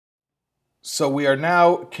So we are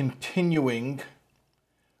now continuing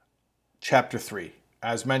chapter 3.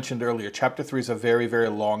 As mentioned earlier, chapter 3 is a very, very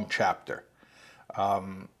long chapter.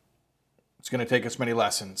 It's going to take us many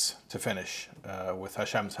lessons to finish with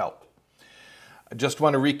Hashem's help. I just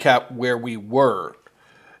want to recap where we were.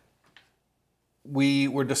 We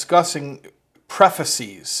were discussing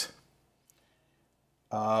prefaces,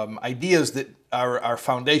 ideas that are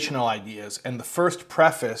foundational ideas, and the first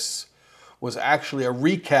preface was actually a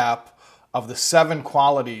recap of the 7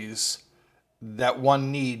 qualities that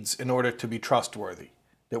one needs in order to be trustworthy,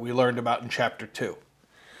 that we learned about in chapter 2.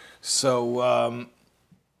 So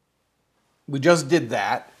we just did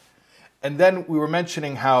that, and then we were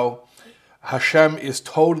mentioning how Hashem is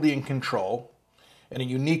totally in control in a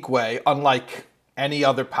unique way, unlike any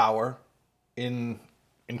other power in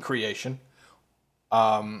creation.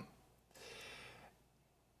 And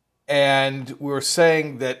we were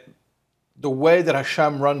saying that the way that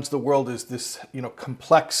Hashem runs the world is this,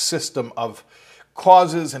 complex system of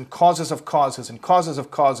causes and causes of causes and causes of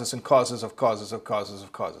causes and causes of causes of causes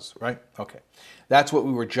of causes, right? Okay. That's what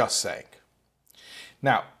we were just saying.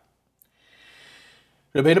 Now,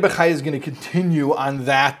 Rabbi Bachaye is going to continue on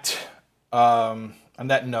that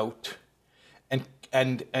note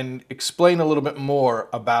and explain a little bit more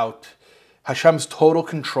about Hashem's total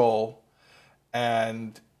control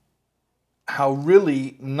and how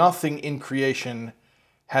really nothing in creation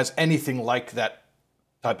has anything like that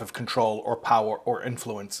type of control or power or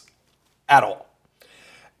influence at all.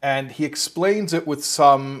 And he explains it with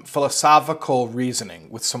some philosophical reasoning,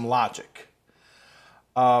 with some logic.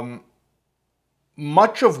 Much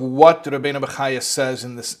of what Rabbeinu Bachaye says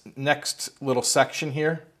in this next little section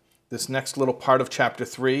here, this next little part of chapter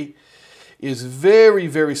 3, is very,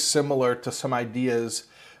 very similar to some ideas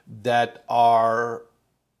that are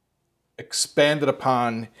expanded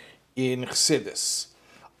upon in Chassidus.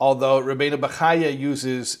 Although Rabbeinu Bachaye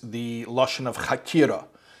uses the lashon of chakira,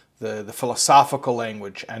 the philosophical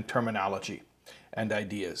language and terminology and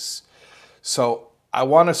ideas. So I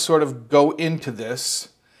want to sort of go into this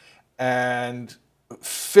and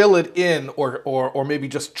fill it in or maybe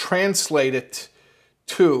just translate it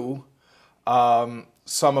to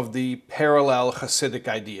some of the parallel Hasidic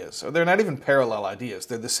ideas. Or they're not even parallel ideas.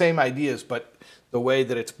 They're the same ideas, but the way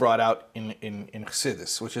that it's brought out in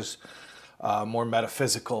Chassidus, which is more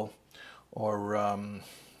metaphysical or,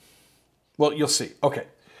 well, you'll see. Okay.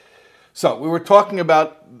 So we were talking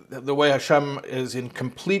about the way Hashem is in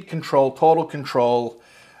complete control, total control,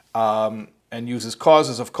 and uses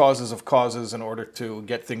causes of causes of causes in order to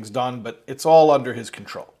get things done, but it's all under his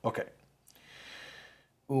control. Okay.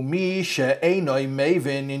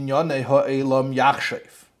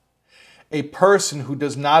 A person who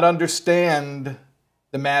does not understand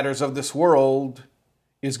the matters of this world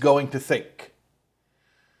is going to think.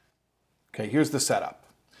 Okay, here's the setup.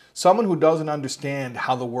 Someone who doesn't understand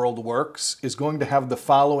how the world works is going to have the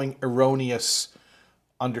following erroneous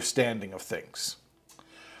understanding of things.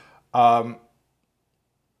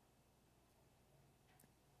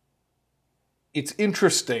 It's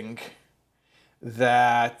interesting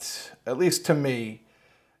that, at least to me,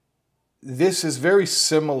 this is very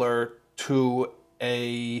similar to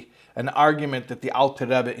an argument that the Alter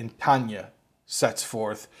Rebbe in Tanya sets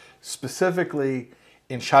forth, specifically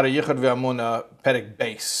in Shaar HaBitachon Perek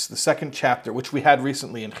Beis, the 2nd chapter, which we had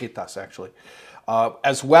recently in Chitas, actually,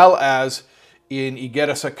 as well as in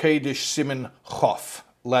Igeres HaKodesh Siman Chof,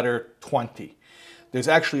 letter 20. There's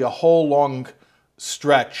actually a whole long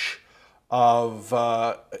stretch of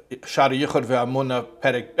Shaar HaBitachon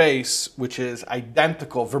Perek Beis, which is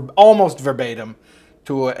identical, almost verbatim,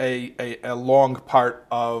 to a long part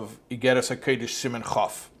of Igeres HaKodesh Siman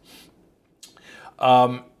Chof.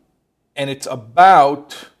 And it's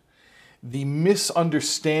about the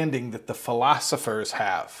misunderstanding that the philosophers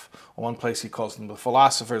have. One place he calls them the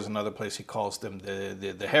philosophers, another place he calls them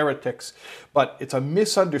the heretics. But it's a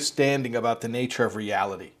misunderstanding about the nature of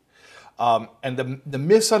reality. And the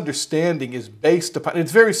misunderstanding is based upon,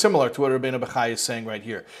 it's very similar to what Rabbeinu Bachaye is saying right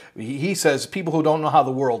here. He says people who don't know how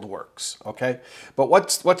the world works, okay? But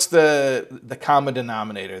what's the common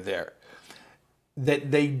denominator there?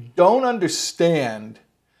 That they don't understand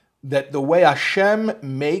that the way Hashem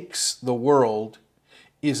makes the world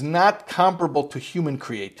is not comparable to human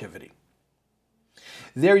creativity.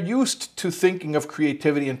 They're used to thinking of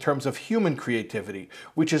creativity in terms of human creativity,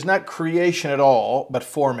 which is not creation at all, but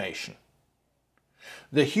formation.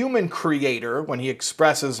 The human creator, when he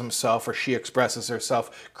expresses himself or she expresses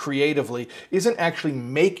herself creatively, isn't actually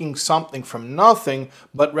making something from nothing,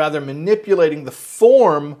 but rather manipulating the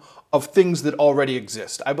form of things that already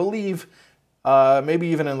exist. I believe, maybe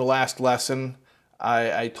even in the last lesson,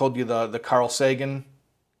 I told you the Carl Sagan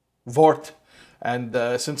Vort, and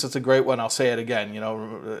since it's a great one, I'll say it again.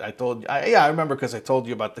 I remember because I told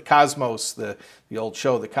you about the Cosmos, the old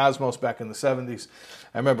show, the Cosmos, back in the 70s.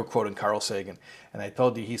 I remember quoting Carl Sagan, and I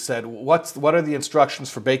told you, he said, what are the instructions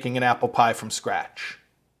for baking an apple pie from scratch?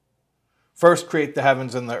 First, create the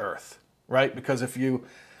heavens and the earth, right? Because if you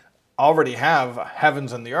already have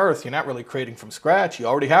heavens and the earth, you're not really creating from scratch. You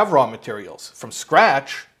already have raw materials. From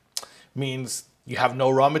scratch means you have no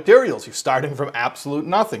raw materials. You're starting from absolute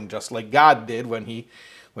nothing, just like God did when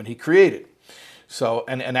he created. So,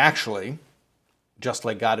 and actually, just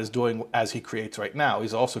like God is doing as he creates right now,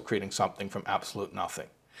 he's also creating something from absolute nothing.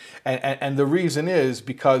 And the reason is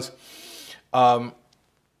because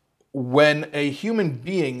when a human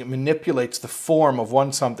being manipulates the form of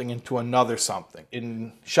one something into another something,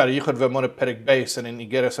 in Shaar HaBitachon Perek Beis and in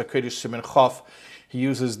Igeres HaKodesh Siman Chof, he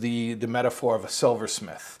uses the metaphor of a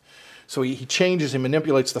silversmith. So he changes, he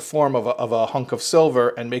manipulates the form of a hunk of silver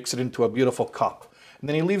and makes it into a beautiful cup. And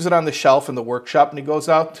then he leaves it on the shelf in the workshop and he goes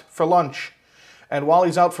out for lunch. And while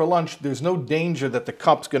he's out for lunch, there's no danger that the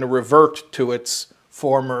cup's going to revert to its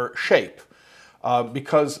former shape.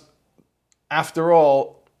 Because after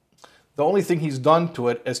all, the only thing he's done to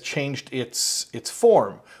it has changed its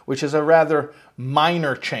form, which is a rather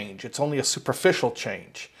minor change. It's only a superficial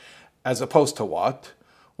change, as opposed to what?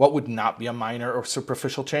 What would not be a minor or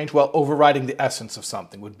superficial change? Well, overriding the essence of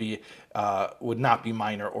something would not be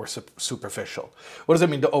minor or superficial. What does it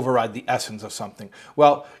mean to override the essence of something?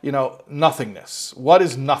 Well, nothingness. What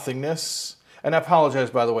is nothingness? And I apologize,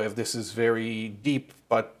 by the way, if this is very deep,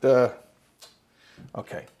 but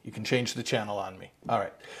okay, you can change the channel on me. All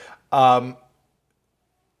right.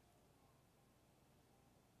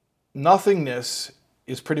 Nothingness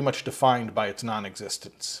is pretty much defined by its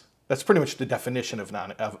non-existence. That's pretty much the definition of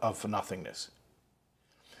nothingness.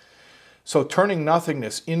 So turning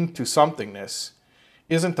nothingness into somethingness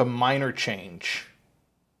isn't a minor change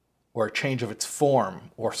or a change of its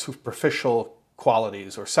form or superficial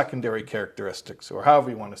qualities or secondary characteristics or however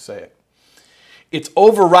you want to say it. It's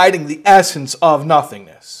overriding the essence of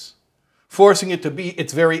nothingness, forcing it to be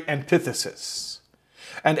its very antithesis.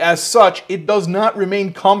 And as such, it does not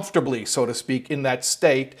remain comfortably, so to speak, in that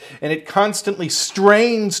state, and it constantly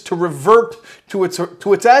strains to revert to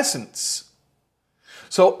its essence.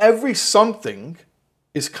 So every something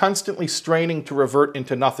is constantly straining to revert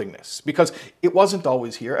into nothingness, because it wasn't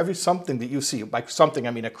always here. Every something that you see, by something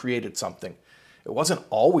I mean a created something, it wasn't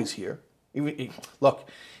always here. Look,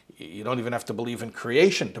 you don't even have to believe in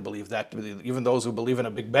creation to believe that. Even those who believe in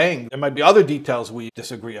a Big Bang, there might be other details we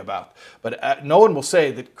disagree about. But no one will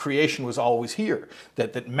say that creation was always here,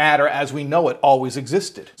 that matter as we know it always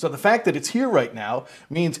existed. So the fact that it's here right now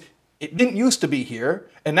means it didn't used to be here,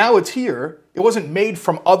 and now it's here. It wasn't made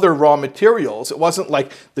from other raw materials. It wasn't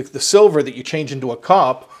like the silver that you change into a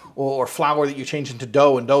cup, or flour that you change into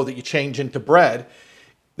dough, and dough that you change into bread.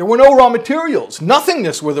 There were no raw materials.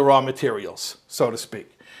 Nothingness were the raw materials, so to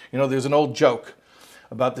speak. There's an old joke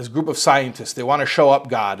about this group of scientists. They want to show up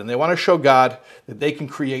God, and they want to show God that they can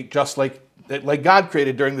create just like God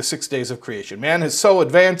created during the 6 days of creation. Man is so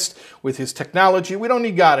advanced with his technology, we don't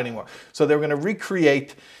need God anymore. So they're going to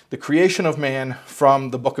recreate the creation of man from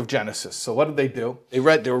the book of Genesis. So what did they do? They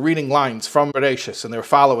were reading lines from Bereshis, and they were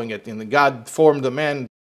following it. And God formed the man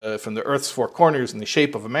from the earth's four corners in the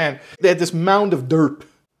shape of a man. They had this mound of dirt,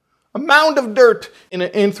 a mound of dirt in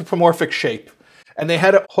an anthropomorphic shape. And they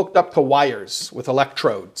had it hooked up to wires with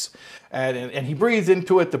electrodes. And he breathed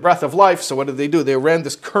into it the breath of life. So what did they do? They ran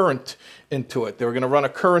this current into it. They were going to run a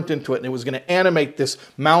current into it, and it was going to animate this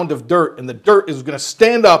mound of dirt. And the dirt is going to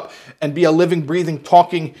stand up and be a living, breathing,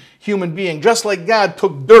 talking human being, just like God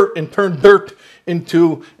took dirt and turned dirt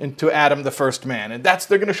into Adam, the first man. And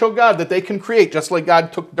they're going to show God that they can create, just like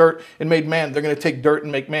God took dirt and made man. They're going to take dirt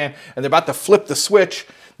and make man. And they're about to flip the switch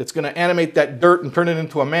that's going to animate that dirt and turn it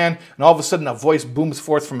into a man. And all of a sudden a voice booms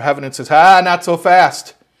forth from heaven and says, not so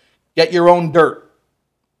fast. Get your own dirt.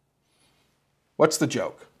 What's the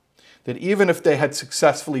joke? That even if they had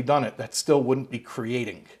successfully done it, that still wouldn't be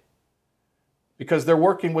creating. Because they're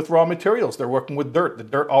working with raw materials. They're working with dirt. The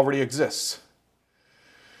dirt already exists.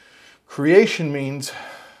 Creation means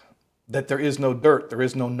that there is no dirt. There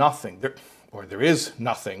is no nothing. There is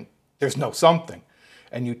nothing. There's no something.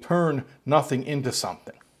 And you turn nothing into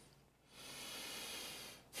something.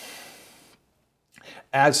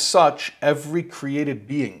 As such, every created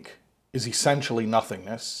being is essentially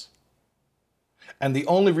nothingness. And the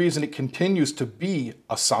only reason it continues to be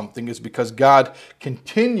a something is because God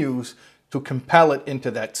continues to compel it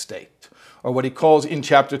into that state. Or what he calls in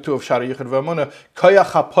chapter 2 of Shaar HaBitachon, Koyach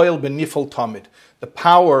HaPoel B'nifel Tamid, the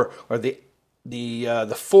power or the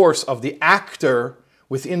the force of the actor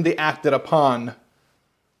within the acted upon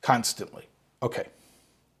constantly. Okay.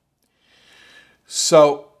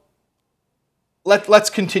 So let's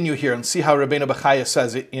continue here and see how Rabenu Bachaye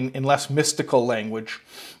says it in less mystical language,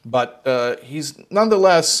 but he's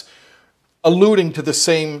nonetheless alluding to the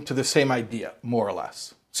same idea, more or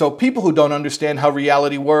less. So people who don't understand how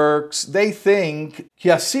reality works, they think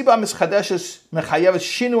that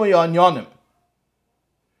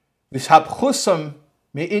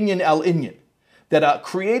a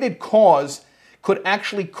created cause could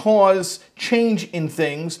actually cause change in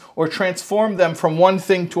things or transform them from one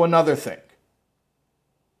thing to another thing.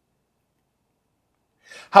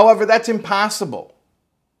 However, that's impossible.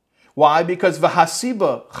 Why? Because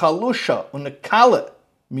v'hasiba chalusha unekala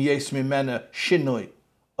miyes mimena shinui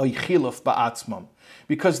oichiluf ba'atzmam.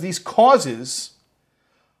 Because these causes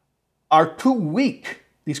are too weak.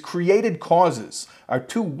 These created causes are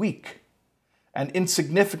too weak and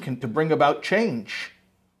insignificant to bring about change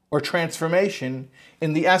or transformation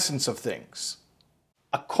in the essence of things.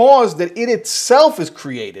 A cause that it itself is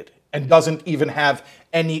created and doesn't even have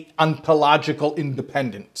any ontological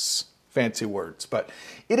independence. Fancy words, but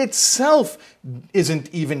it itself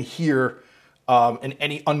isn't even here in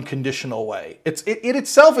any unconditional way. It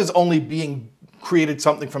itself is only being created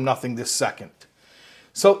something from nothing this second.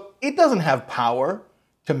 So it doesn't have power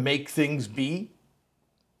to make things be.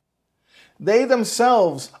 They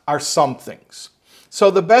themselves are somethings.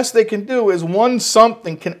 So the best they can do is one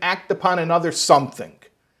something can act upon another something.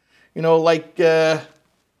 You know, like the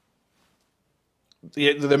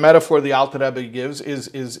metaphor the Alter Rebbe gives is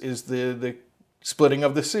the splitting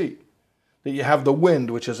of the sea. That you have the wind,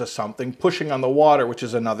 which is a something, pushing on the water, which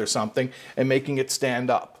is another something, and making it stand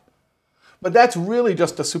up. But that's really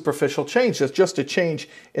just a superficial change. It's just a change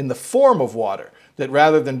in the form of water. That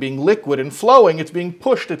rather than being liquid and flowing, it's being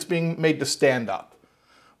pushed, it's being made to stand up.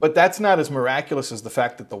 But that's not as miraculous as the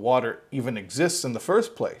fact that the water even exists in the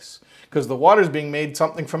first place. Because the water is being made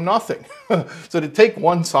something from nothing. So to take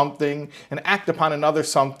one something and act upon another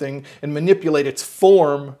something and manipulate its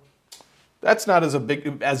form, that's not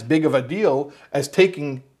as big of a deal as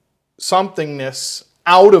taking somethingness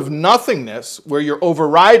out of nothingness, where you're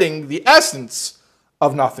overriding the essence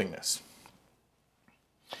of nothingness.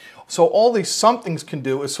 So all these somethings can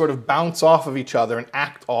do is sort of bounce off of each other and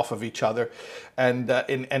act off of each other and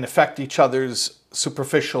affect each other's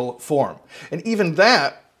superficial form. And even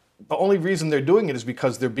that, the only reason they're doing it is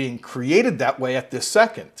because they're being created that way at this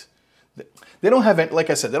second. They don't have, like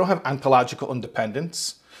I said, they don't have ontological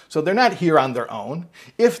independence. So they're not here on their own.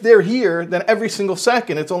 If they're here, then every single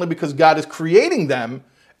second, it's only because God is creating them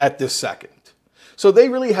at this second. So they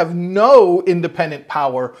really have no independent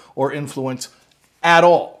power or influence at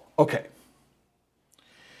all. Okay.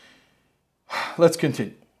 Let's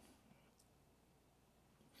continue.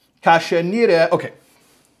 Okay.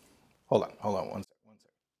 Hold on one second.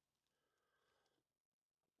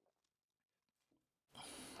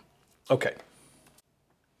 Okay.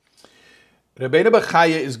 Rabbeinu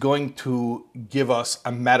Bachaye is going to give us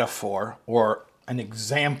a metaphor or an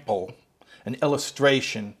example, an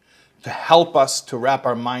illustration to help us to wrap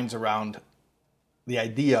our minds around the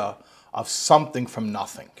idea of something from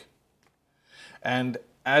nothing. And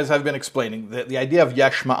as I've been explaining, the idea of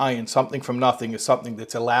yesh ma'ayin, something from nothing, is something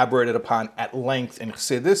that's elaborated upon at length in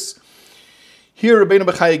Chassidus. Here, Rabbeinu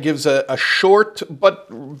Bachaye gives a short but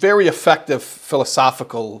very effective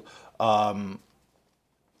philosophical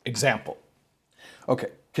example. Okay,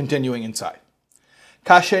 continuing inside.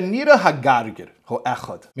 When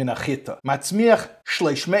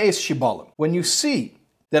you see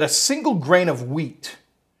that a single grain of wheat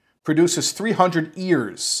produces 300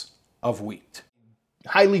 ears of wheat,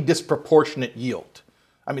 highly disproportionate yield.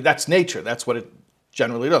 I mean, that's nature. That's what it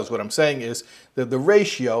generally does. What I'm saying is that the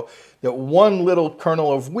ratio that one little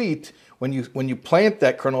kernel of wheat, when you plant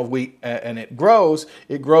that kernel of wheat and it grows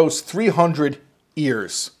 300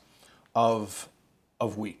 ears of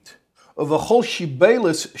wheat. And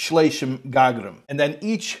then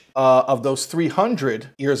each of those 300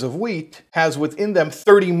 ears of wheat has within them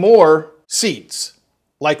 30 more seeds,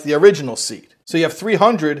 like the original seed. So you have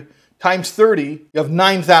 300 times 30, you have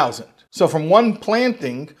 9,000. So from one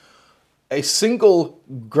planting, a single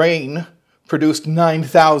grain produced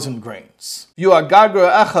 9,000 grains.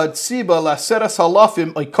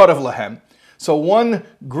 So one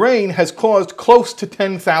grain has caused close to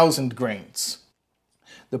 10,000 grains.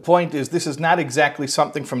 The point is, this is not exactly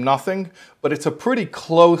something from nothing, but it's a pretty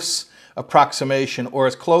close approximation, or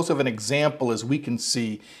as close of an example as we can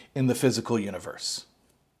see in the physical universe.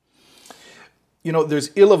 You know,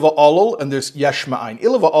 there's Ilava Olol and there's Yesh Ma'ayin.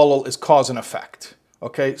 Ilava Olol is cause and effect.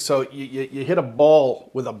 Okay, so you hit a ball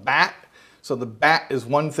with a bat. So the bat is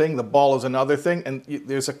one thing, the ball is another thing, and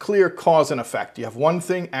there's a clear cause and effect. You have one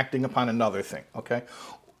thing acting upon another thing, okay?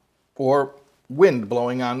 Or wind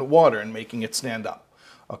blowing on water and making it stand up,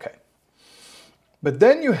 okay? But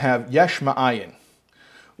then you have yesh ma'ayin,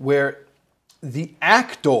 where the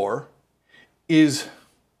actor is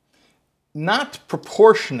not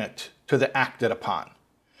proportionate to the acted upon,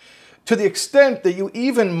 to the extent that you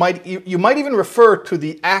might even refer to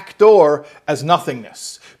the actor as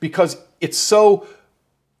nothingness, because it's so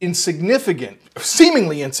insignificant,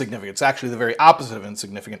 seemingly insignificant. It's actually the very opposite of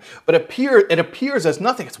insignificant, but it appears as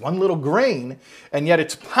nothing. It's one little grain, and yet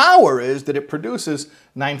its power is that it produces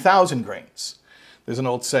 9,000 grains. There's an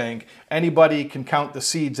old saying, anybody can count the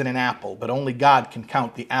seeds in an apple, but only God can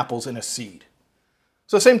count the apples in a seed.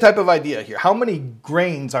 So same type of idea here. How many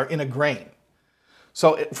grains are in a grain?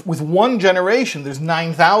 So with one generation, there's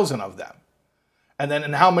 9,000 of them. And then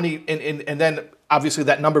and then obviously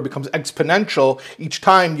that number becomes exponential. Each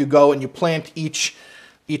time you go and you plant each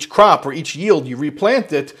crop or each yield, you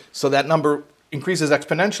replant it, so that number increases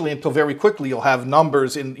exponentially until very quickly you'll have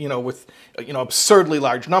numbers with absurdly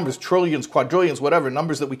large numbers, trillions, quadrillions, whatever,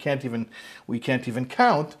 numbers that we can't even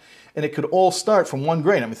count. And it could all start from one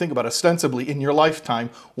grain. I mean, think about it. Ostensibly, in your lifetime,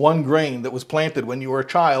 one grain that was planted when you were a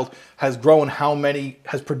child has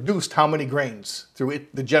produced how many grains through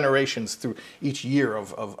the generations, through each year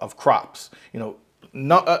of crops.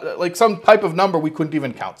 Like some type of number we couldn't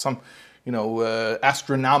even count, some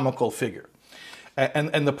astronomical figure.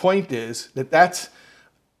 And the point is that that's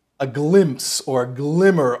a glimpse or a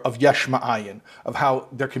glimmer of yesh ma'ayin, of how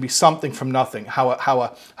there can be something from nothing, how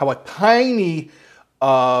a tiny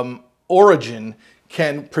origin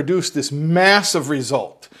can produce this massive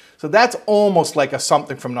result. So that's almost like a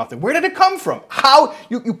something from nothing. Where did it come from? How?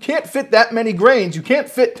 You can't fit that many grains. You can't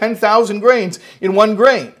fit 10,000 grains in one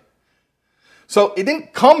grain. So it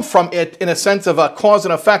didn't come from it in a sense of a cause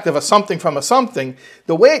and effect of a something from a something.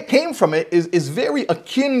 The way it came from it is very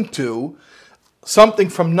akin to something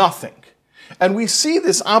from nothing. And we see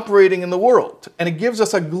this operating in the world. And it gives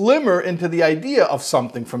us a glimmer into the idea of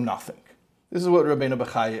something from nothing. This is what Rabenu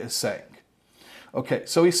Bachaye is saying. Okay,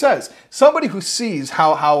 so he says, somebody who sees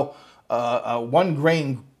how one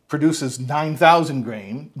grain produces 9,000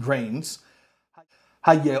 grains,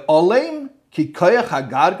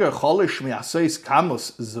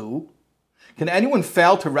 can anyone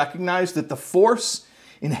fail to recognize that the force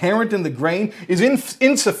inherent in the grain is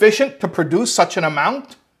insufficient to produce such an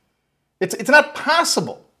amount? It's not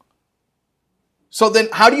possible. So then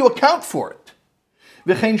how do you account for it?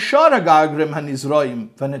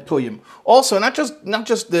 Also, not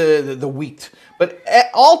just the wheat, but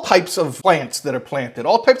all types of plants that are planted,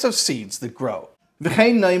 all types of seeds that grow. The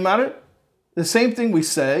same thing we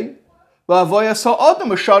say,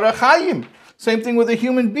 same thing with a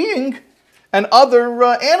human being and other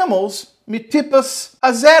animals, mitipas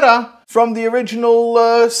azera, from the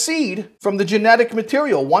original seed, from the genetic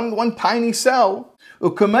material, one tiny cell.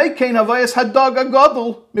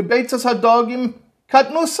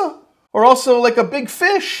 Or also like a big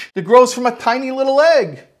fish that grows from a tiny little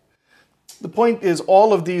egg. The point is,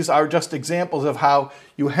 all of these are just examples of how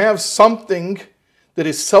you have something that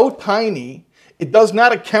is so tiny, it does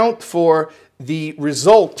not account for the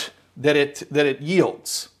result that it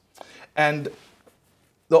yields. And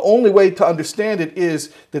the only way to understand it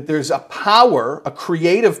is that there's a power, a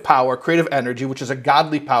creative energy, which is a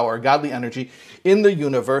godly power, a godly energy in the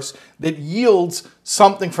universe that yields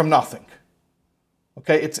something from nothing.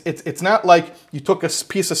 Okay, it's not like you took a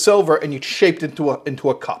piece of silver and you shaped it into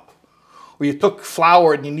a cup, or you took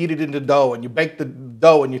flour and you kneaded it into dough and you baked the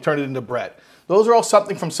dough and you turned it into bread. Those are all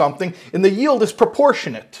something from something, and the yield is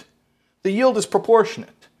proportionate. The yield is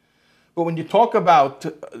proportionate. But when you talk about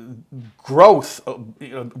growth,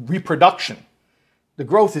 reproduction, the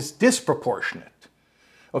growth is disproportionate.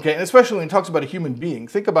 Okay, and especially when it talks about a human being,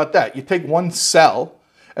 think about that. You take one cell,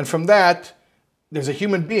 and from that, there's a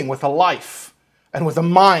human being with a life, and with a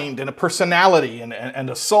mind, and a personality, and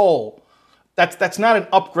a soul. That's not an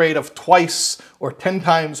upgrade of twice, or 10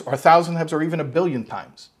 times, or 1,000 times, or even 1,000,000,000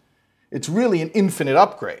 times. It's really an infinite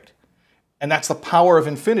upgrade. And that's the power of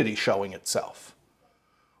infinity showing itself.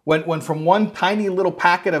 When from one tiny little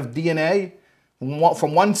packet of DNA,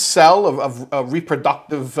 from one cell of a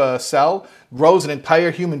reproductive cell, grows an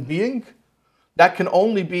entire human being, that can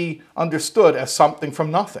only be understood as something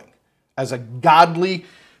from nothing, as a godly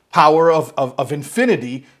power of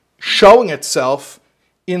infinity showing itself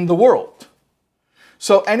in the world.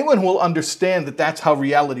 So anyone who will understand that that's how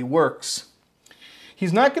reality works,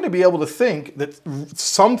 he's not going to be able to think that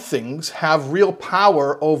some things have real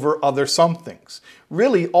power over other somethings.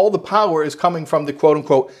 really all the power is coming from the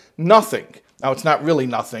quote-unquote nothing. Now, it's not really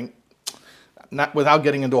nothing, not without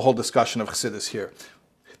getting into a whole discussion of Chassidus here.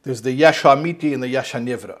 There's the Yesh HaAmiti and the Yesh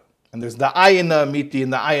HaNivra. And there's the Ayin HaAmiti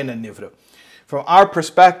and the Ayin HaNivra. From our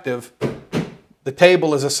perspective, the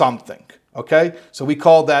table is a something, okay? So we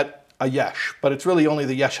call that a Yesh, but it's really only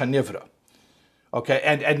the Yesh HaNivra. Okay,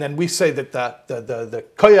 and then we say that the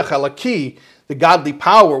Koyach Elaki, the godly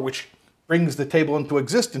power which brings the table into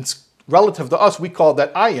existence, relative to us, we call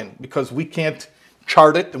that ayin, because we can't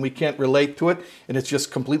chart it and we can't relate to it, and it's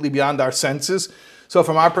just completely beyond our senses. So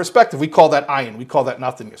from our perspective, we call that ayin, we call that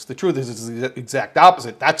nothingness. The truth is it's the exact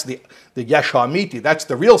opposite. That's the Yesh HaAmiti, that's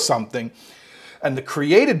the real something. And the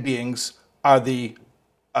created beings are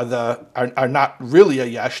not really a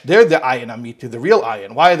yesh. They're the ayin amiti, the real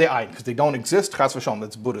ayin. Why are they ayin? Because they don't exist. Chas v'shalom,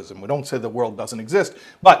 that's Buddhism. We don't say the world doesn't exist,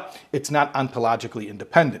 but it's not ontologically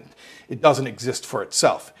independent. It doesn't exist for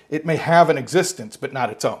itself. It may have an existence, but not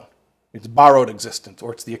its own. It's borrowed existence,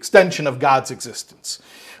 or it's the extension of God's existence.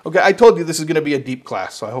 Okay, I told you this is going to be a deep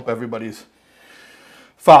class, so I hope everybody's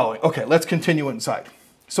following. Okay, let's continue inside.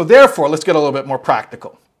 So therefore, let's get a little bit more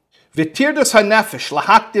practical. So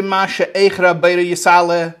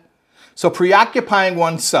preoccupying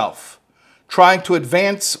oneself, trying to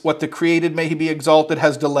advance what the created may be exalted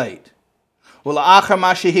has delayed, or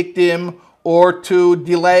to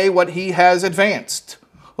delay what he has advanced,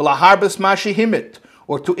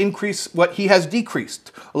 or to increase what he has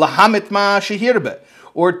decreased,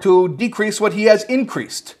 or to decrease what he has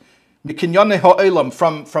increased,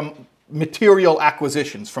 from material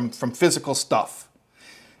acquisitions, from physical stuff.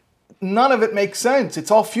 None of it makes sense. It's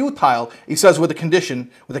all futile. He says with a condition,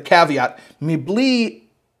 with a caveat, Mibli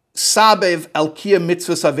sabev elkia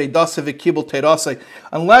mitzvahs avedase v'kibul terase,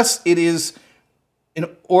 unless it is in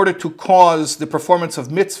order to cause the performance of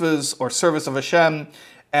mitzvahs or service of Hashem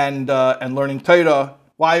and learning Torah.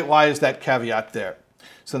 Why is that caveat there?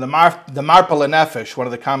 So the Marpa Lenefesh, one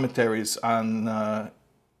of the commentaries on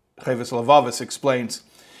Chovos HaLevavos, explains,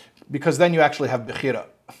 because then you actually have Bechira.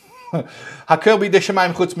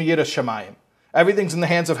 Everything's in the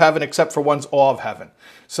hands of heaven except for one's awe of heaven.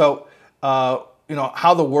 So,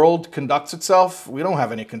 how the world conducts itself, we don't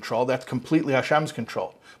have any control. That's completely Hashem's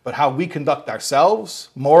control. But how we conduct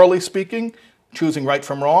ourselves, morally speaking, choosing right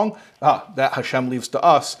from wrong, that Hashem leaves to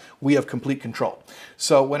us. We have complete control.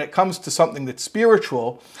 So when it comes to something that's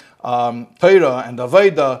spiritual, Torah and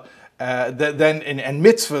Avodah, and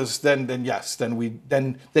mitzvahs, then yes,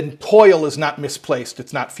 then toil is not misplaced.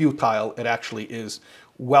 It's not futile. It actually is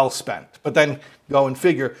well spent. But then go and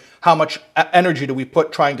figure how much energy do we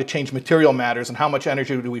put trying to change material matters, and how much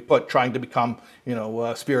energy do we put trying to become,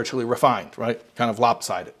 spiritually refined, right? Kind of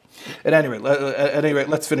lopsided. At any rate,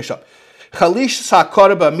 let's finish up. Chalish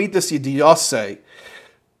sakorba midas yidiyase.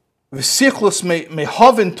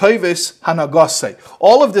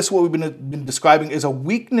 All of this, what we've been describing, is a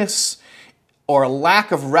weakness or a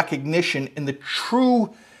lack of recognition in the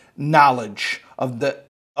true knowledge of the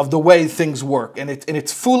way things work, and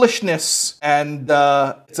its foolishness, and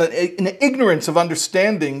it's an ignorance of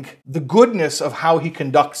understanding the goodness of how he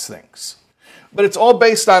conducts things. But it's all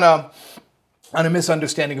based on a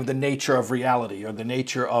misunderstanding of the nature of reality, or the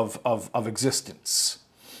nature of existence.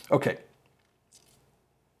 Okay.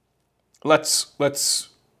 Let's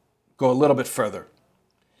go a little bit further.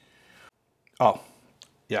 Oh,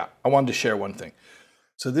 yeah, I wanted to share one thing.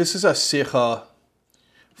 So this is a sicha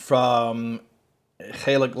from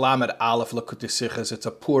Chelik Lamed Aleph Lakuti Sichas. It's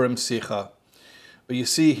a Purim sicha. But you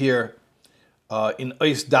see here in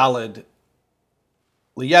Ois Daled,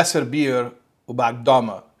 Liyeser Bir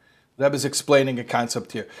Ubagdama. The Rebbe is explaining a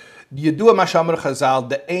concept here. You're not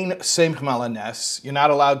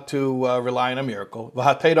allowed to rely on a miracle.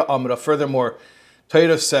 Furthermore,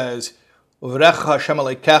 Torah says, Hashem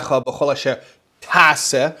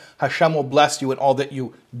will bless you in all that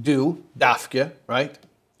you do, dafke, right?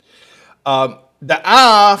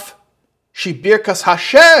 Da'af shibirkas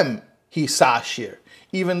Hashem he sashir,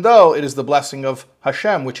 even though it is the blessing of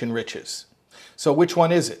Hashem which enriches. So which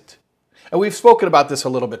one is it? And we've spoken about this a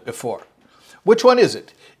little bit before. Which one is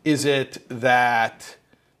it? Is it that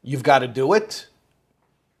you've got to do it?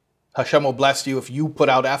 Hashem will bless you if you put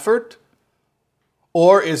out effort?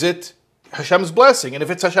 Or is it Hashem's blessing? And if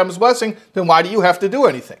it's Hashem's blessing, then why do you have to do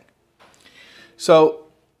anything? So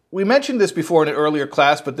we mentioned this before in an earlier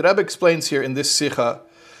class, but the Rebbe explains here in this sicha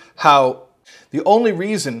how the only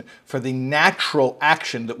reason for the natural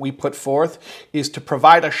action that we put forth is to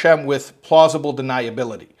provide Hashem with plausible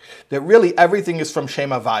deniability. That really everything is from Shem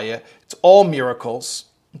Havaya. It's all miracles.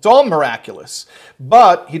 It's all miraculous,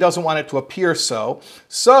 but he doesn't want it to appear so.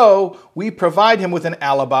 So we provide him with an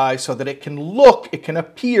alibi so that it can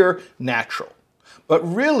appear natural. But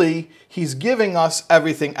really, he's giving us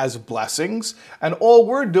everything as blessings, and all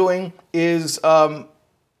we're doing is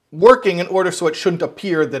working in order so it shouldn't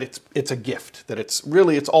appear that it's a gift, that it's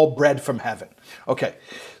all bread from heaven. Okay,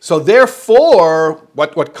 so therefore,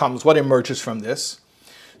 what emerges from this?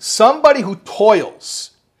 Somebody who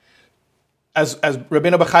toils, as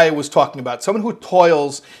Rabenu Bachaye was talking about, someone who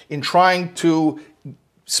toils in trying to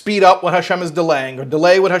speed up what Hashem is delaying, or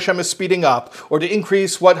delay what Hashem is speeding up, or to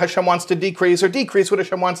increase what Hashem wants to decrease, or decrease what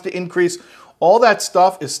Hashem wants to increase, all that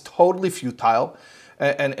stuff is totally futile.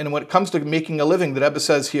 And when it comes to making a living, the Rebbe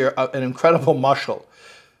says here an incredible mashal.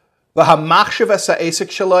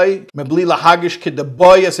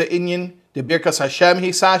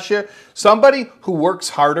 Somebody who works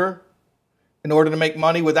harder in order to make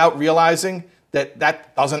money without realizing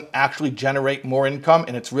that doesn't actually generate more income,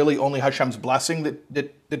 and it's really only Hashem's blessing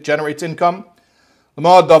that generates income.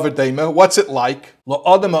 What's it like?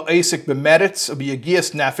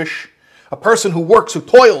 A person who works, who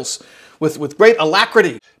toils with great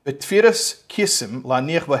alacrity.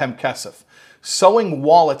 Sewing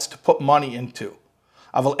wallets to put money into.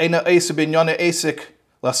 But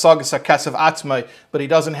he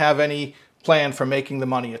doesn't have any plan for making the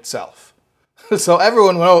money itself. So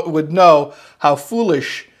everyone would know how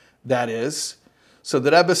foolish that is. So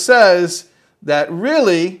the Rebbe says that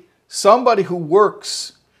really somebody who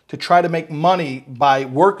works to try to make money by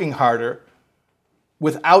working harder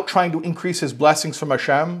without trying to increase his blessings from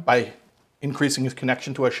Hashem, by increasing his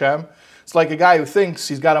connection to Hashem, it's like a guy who thinks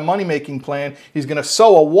he's got a money-making plan, he's going to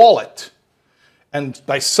sew a wallet. And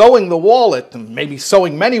by sewing the wallet, and maybe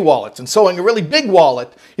sewing many wallets, and sewing a really big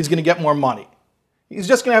wallet, he's going to get more money. He's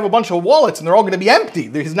just going to have a bunch of wallets and they're all going to be empty.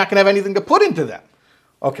 He's not going to have anything to put into them.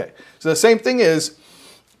 Okay, so the same thing is,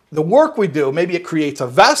 the work we do, maybe it creates a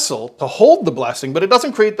vessel to hold the blessing, but it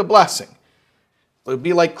doesn't create the blessing. It would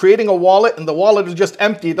be like creating a wallet and the wallet is just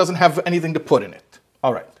empty. It doesn't have anything to put in it.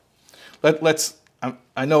 All right,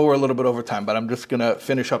 I know we're a little bit over time, but I'm just going to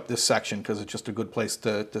finish up this section because it's just a good place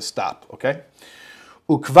to stop, okay?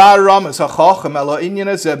 And the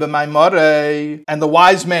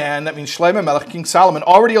wise man, that means Shlomo Melech, King Solomon,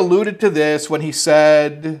 already alluded to this when he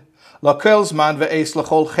said, there's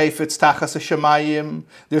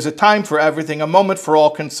a time for everything, a moment for all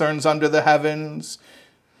concerns under the heavens.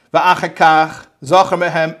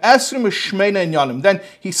 Then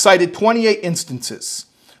he cited 28 instances.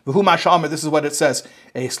 This is what it says.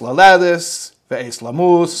 There's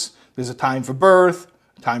a time for birth,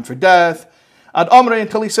 a time for death. Ad Amre,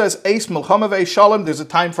 until he says, Eis milchama ve'eis shalom, there's a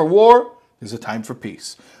time for war, there's a time for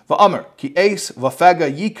peace. Va'amr, ki eis v'fega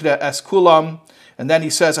yikre es kulam, and then he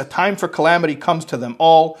says, a time for calamity comes to them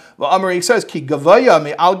all. Va'amr, he says, ki gavaya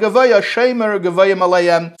me'al gavaya shemer gavaya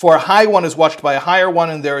malayem, for a high one is watched by a higher one,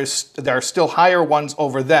 and there are still higher ones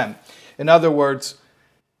over them. In other words,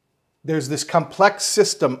 there's this complex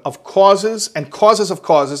system of causes and causes of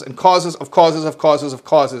causes and causes of causes of causes of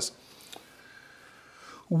causes.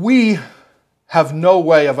 We have no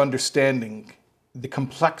way of understanding the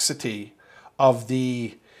complexity of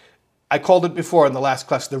I called it before in the last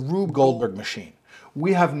class, the Rube Goldberg machine.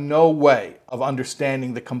 We have no way of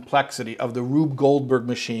understanding the complexity of the Rube Goldberg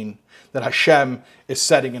machine that Hashem is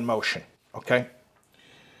setting in motion, okay?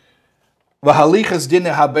 V'halichas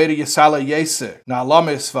dineh haberi yisala yeser,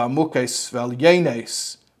 na'alames v'amukes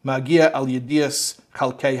v'alyenes, magia al yedias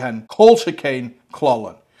chalkehen, kol shekain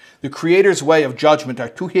klolan. The Creator's way of judgment are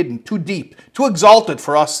too hidden, too deep, too exalted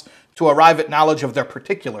for us to arrive at knowledge of their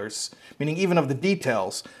particulars, meaning even of the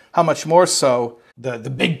details. How much more so the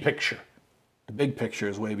big picture. The big picture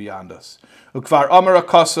is way beyond us. Ukvar amar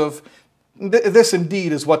akosov. This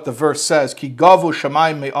indeed is what the verse says. Ki gavu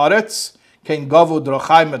shamayim me'aretz, kein gavu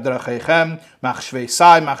drachai me'dracheichem,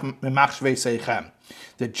 machshveisai me'machshveiseichem.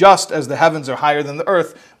 That just as the heavens are higher than the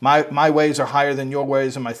earth, my ways are higher than your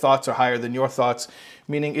ways, and my thoughts are higher than your thoughts.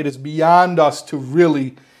 Meaning it is beyond us to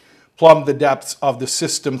really plumb the depths of the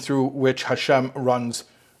system through which Hashem runs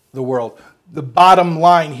the world. The bottom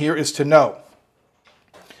line here is to know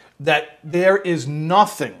that there is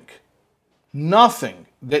nothing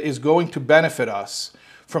that is going to benefit us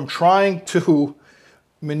from trying to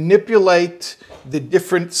manipulate the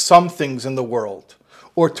different somethings in the world,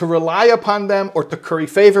 or to rely upon them, or to curry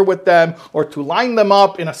favor with them, or to line them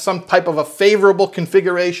up in some type of a favorable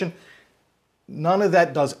configuration. None of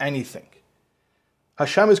that does anything.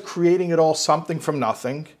 Hashem is creating it all something from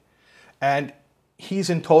nothing, and He's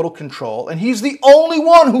in total control, and He's the only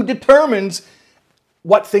one who determines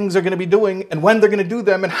what things are going to be doing and when they're going to do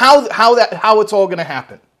them and how it's all going to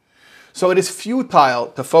happen. So it is futile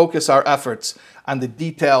to focus our efforts on the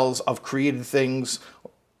details of created things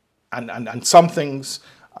and some things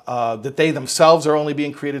that they themselves are only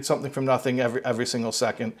being created, something from nothing every single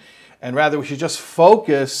second. And rather we should just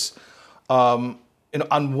focus on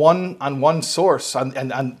one source,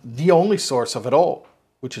 and the only source of it all,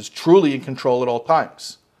 which is truly in control at all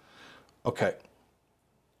times. Okay.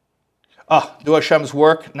 Do Hashem's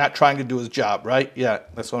work, not trying to do his job, right? Yeah,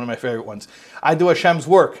 that's one of my favorite ones. I do Hashem's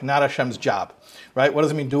work, not Hashem's job, right? What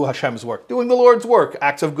does it mean, do Hashem's work? Doing the Lord's work,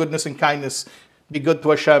 acts of goodness and kindness, be good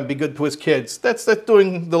to Hashem, be good to his kids. That's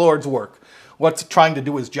doing the Lord's work. What's trying to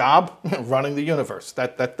do his job? Running the universe.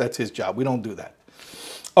 That's his job. We don't do that.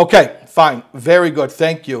 Okay, fine. Very good.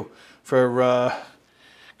 Thank you for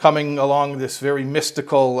coming along this very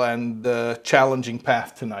mystical and challenging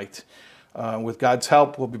path tonight. With God's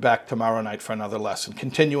help, we'll be back tomorrow night for another lesson,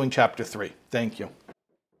 continuing chapter 3. Thank you.